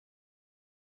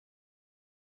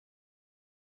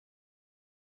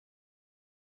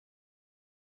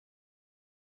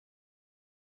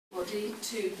everybody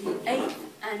to the 8th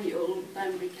annual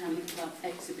Banbury Camera Club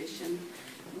exhibition.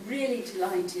 Really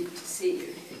delighted to see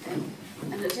you here,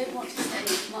 and I don't want to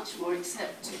say much more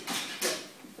except that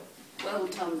well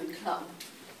done the club,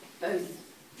 both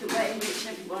the way in which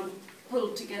everyone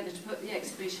pulled together to put the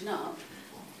exhibition up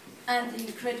and the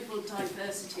incredible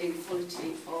diversity and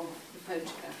quality of the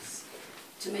photographs.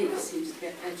 To me it seems to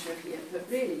get better every year, but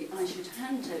really I should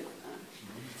hand over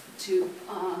to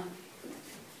our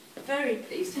very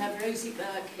pleased to have Rosy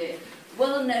Burke here,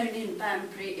 well known in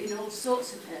Banbury in all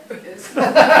sorts of areas.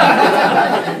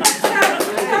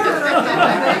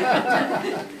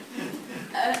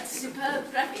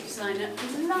 Superb graphic designer,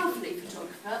 lovely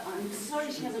photographer. I'm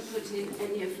sorry she hasn't put in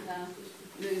any of her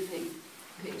moving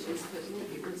pictures, but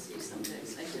maybe we'll see some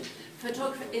days later.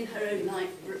 Photographer in her own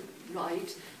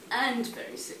right, and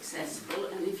very successful.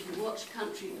 And if you watch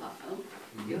Country File,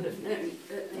 you'll have known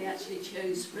that they actually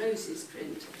chose Rosy's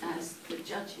print as the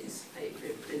judge's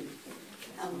favourite print.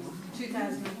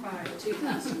 2005.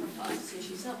 2005, so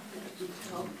she's up there at the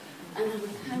top. And I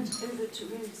will hand over to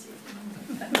Rosy.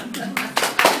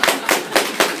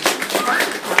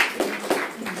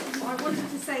 I wanted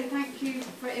to say thank you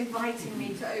for inviting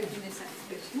me to open this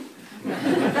exhibition.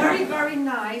 Very, very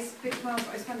nice, because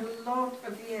I spent a lot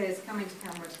of years coming to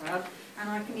Camera Club, and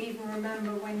I can even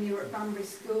remember when you were at Banbury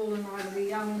School and I was a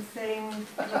young thing.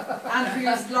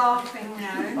 Andrew's laughing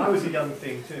now. I was a young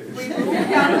thing too. We were all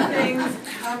young things,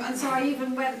 and so I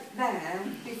even went there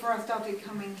before I started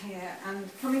coming here, and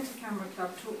coming to Camera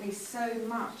Club taught me so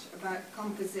much about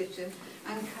composition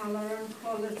and colour and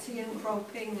quality and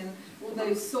cropping and all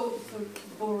those sorts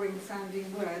of boring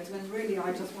sounding words, when really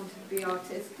I just wanted to be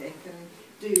artistic and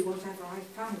do whatever I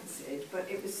fancied. But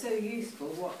it was so useful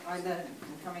what I learned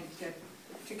from coming to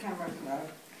Camera Club.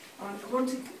 I want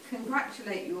to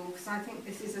congratulate you all, because I think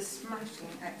this is a smashing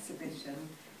exhibition,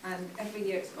 and every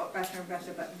year it's got better and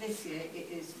better, but this year it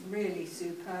is really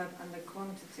superb, and the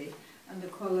quantity and the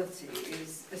quality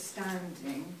is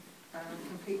astounding,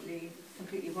 completely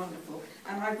wonderful.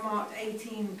 And I've marked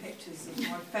 18 pictures of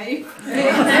my favourite.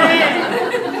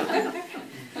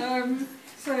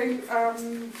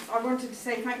 I wanted to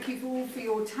say thank you all for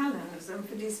your talents and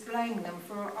for displaying them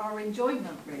for our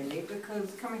enjoyment, really,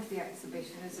 because coming to the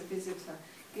exhibition as a visitor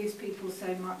gives people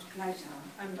so much pleasure.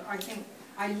 And I think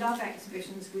I love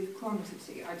exhibitions with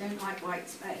quantity. I don't like white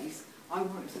space. I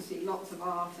want to see lots of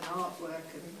art and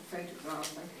artwork and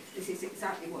photographs, and this is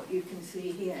exactly what you can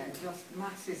see here, just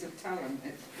masses of talent.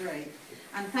 It's great.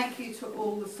 And thank you to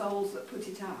all the souls that put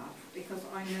it up, because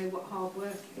I know what hard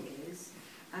work it is.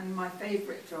 And my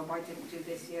favourite job I didn't do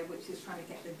this year, which is trying to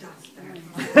get the dust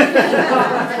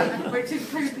out, which is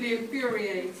totally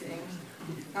infuriating.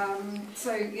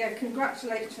 So yeah,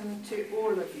 congratulations to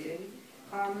all of you.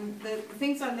 The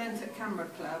things I learned at Camera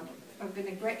Club have been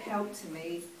a great help to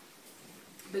me,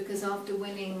 because after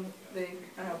winning the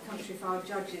Country File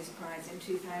Judges Prize in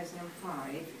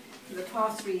 2005, for the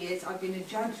past 3 years I've been a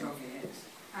judge of it,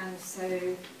 and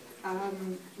so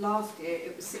last year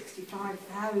it was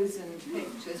 65,000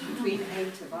 pictures between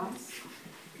 8 of us,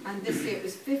 and this year it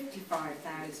was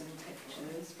 55,000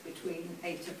 pictures between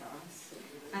 8 of us,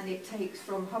 and it takes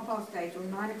from 8:30 or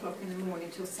 9 o'clock in the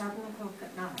morning till 7 o'clock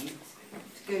at night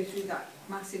to go through that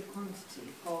massive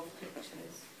quantity of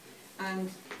pictures.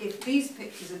 And if these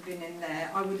pictures had been in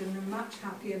there, I would have been a much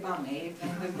happier bunny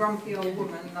than the grumpy old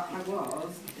woman that I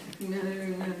was. No.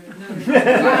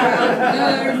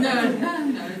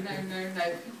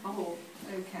 Oh,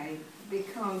 okay.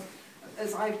 Because,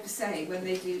 as I say, when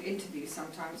they do interviews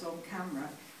sometimes on camera,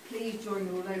 please join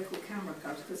your local camera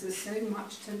clubs, because there's so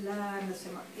much to learn, there's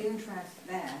so much interest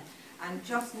there. And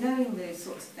just knowing those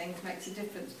sorts of things makes a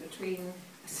difference between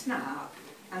a snap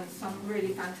and some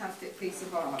really fantastic piece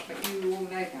of art, but you all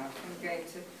know that from going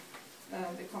to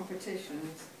the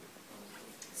competitions.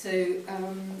 So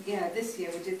yeah, this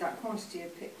year we did that quantity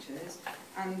of pictures,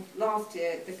 and last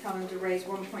year the calendar raised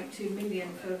 1.2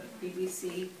 million for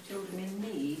BBC Children in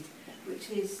Need, which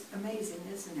is amazing,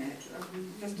 isn't it?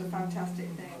 Just a fantastic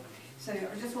thing. So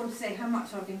I just want to say how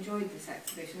much I've enjoyed this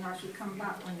exhibition. I should come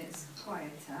back when it's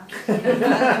quieter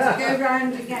and go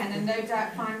round again, and no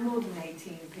doubt find more than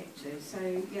 18 pictures. So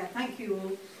yeah, thank you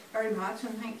all very much,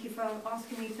 and thank you for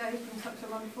asking me to open such a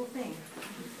wonderful thing.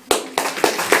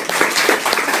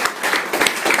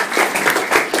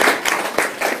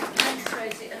 Thanks,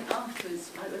 Rosie. And afterwards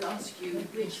I will ask you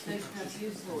which photograph you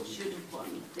thought should have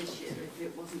won this year if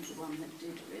it wasn't the one that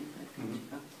did win.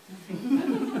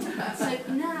 So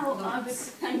now I would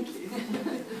thank you.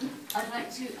 I'd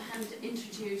like to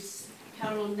introduce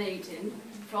Carol Nadine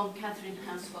from Katherine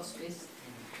House Hospice.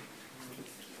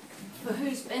 for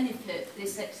whose benefit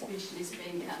this exhibition is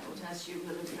being held, as you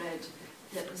will have read,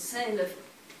 that the sale of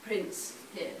prints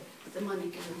here, the money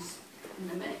goes in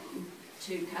the main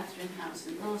to Katherine House,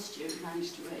 and last year we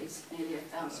managed to raise nearly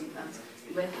 £1,000.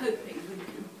 We're hoping we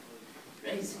can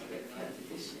raise it a bit further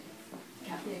this year.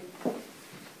 Kathy.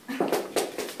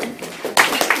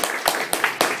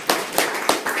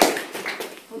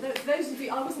 Well, those of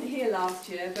you, I wasn't here last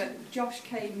year, but Josh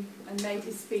came and made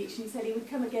his speech, and he said he would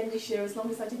come again this year as long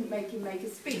as I didn't make him make a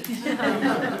speech. But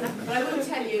I will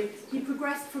tell you, he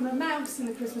progressed from a mouse in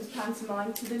the Christmas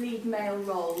pantomime to the lead male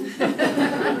role,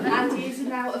 and he is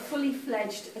now a fully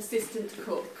fledged assistant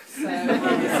cook. So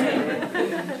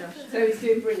he's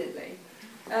doing brilliantly.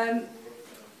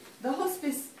 The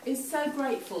hospice is so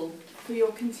grateful for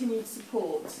your continued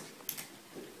support.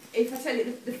 If I tell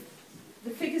you the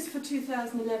figures for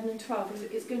 2011 and 12 is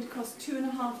it's going to cost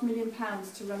 £2.5 million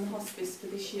to run the hospice for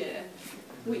this year,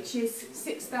 which is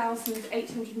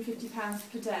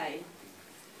 £6,850 per day.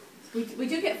 We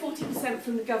do get 40%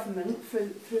 from the government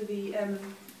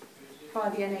by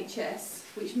the NHS,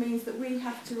 which means that we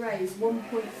have to raise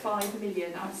 £1.5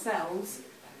 million ourselves,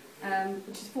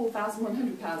 which is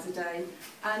 £4,100 a day,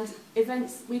 and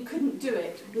events, we couldn't do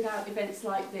it without events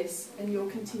like this and your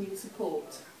continued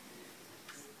support.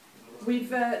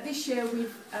 This year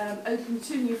we've opened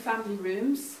 2 new family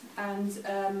rooms and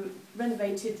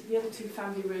renovated the other 2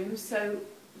 family rooms. So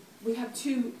we have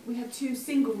two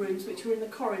single rooms which were in the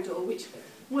corridor, which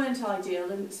weren't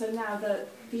ideal, and so now the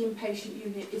inpatient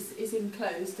unit is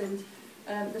enclosed, and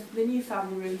the new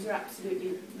family rooms are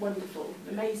absolutely wonderful,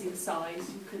 amazing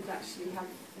size. You could actually have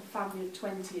a family of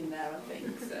 20 in there, I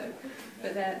think. So,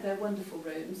 but they're wonderful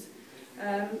rooms.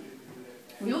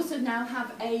 We also now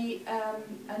have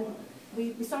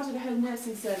we started a home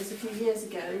nursing service a few years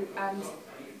ago, and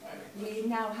we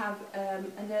now have a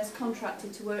nurse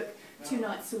contracted to work 2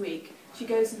 nights a week. She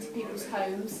goes into people's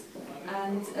homes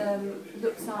and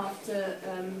looks after,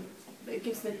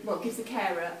 gives the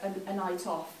carer a night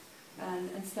off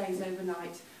and stays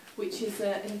overnight, which is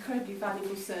an incredibly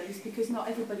valuable service because not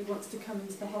everybody wants to come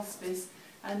into the hospice,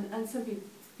 and some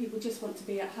people just want to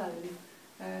be at home.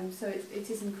 So it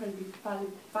is an incredibly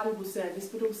valuable service,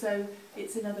 but also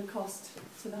it's another cost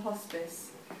to the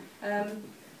hospice.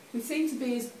 We seem to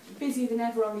be as busy than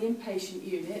ever on the inpatient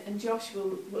unit, and Josh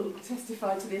will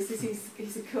testify to this as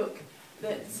he's a cook,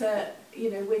 that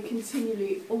we're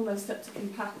continually almost up to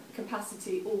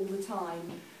capacity all the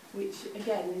time, which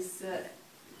again is a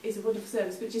wonderful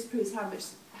service, but just proves how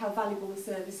valuable the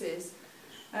service is.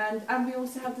 And we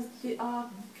also have our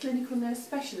clinical nurse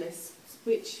specialists,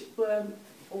 which were,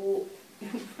 or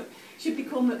should be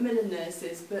called Macmillan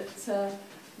nurses, but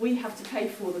we have to pay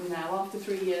for them now. After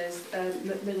 3 years,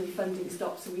 Macmillan funding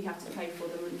stopped, so we have to pay for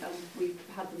them, and we've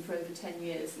had them for over 10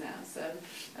 years now. So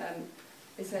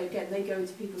again, they go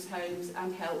into people's homes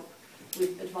and help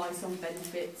with advice on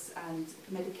benefits and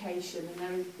medication, and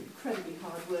they're incredibly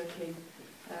hard-working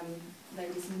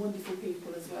ladies and wonderful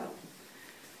people as well.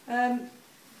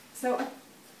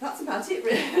 That's about it,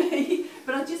 really.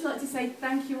 But I'd just like to say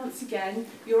thank you once again.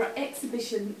 Your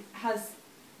exhibition has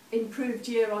improved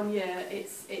year on year.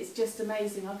 It's just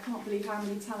amazing. I can't believe how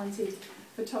many talented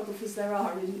photographers there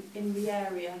are in the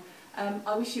area.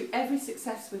 I wish you every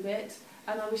success with it,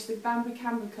 and I wish the Banbury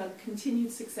Camera Club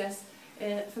continued success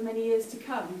for many years to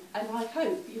come. And I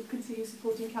hope you'll continue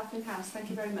supporting Katherine House. Thank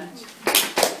you very much.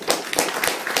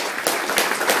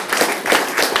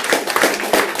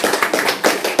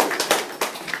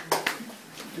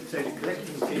 So the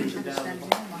collecting tins are down.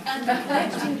 And the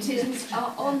collecting tins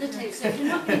are on the table. So if you're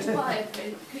not going to buy a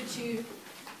print, could you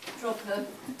drop a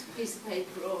piece of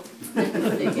paper or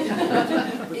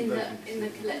in the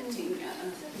collecting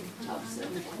tubs?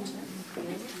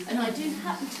 And I do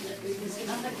happen to know there's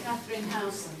another Katherine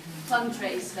House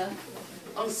fundraiser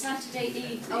on Saturday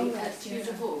evening at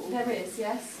Tudor Hall. There is,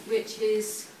 yes. Which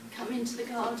is Come Into the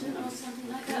Garden or something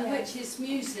like that, yeah. Which is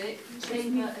music,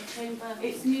 chamber.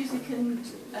 It's music and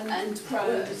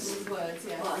prose words,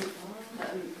 yeah. By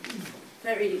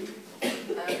very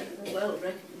well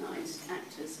recognised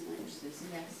actors and actresses.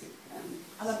 Yes.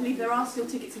 And I believe there are still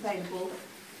tickets available.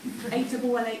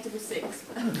 811 866.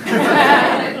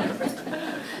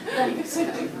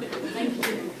 Thank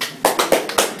you.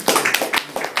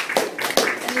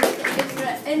 And if there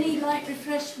are any light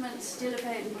refreshments still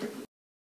available.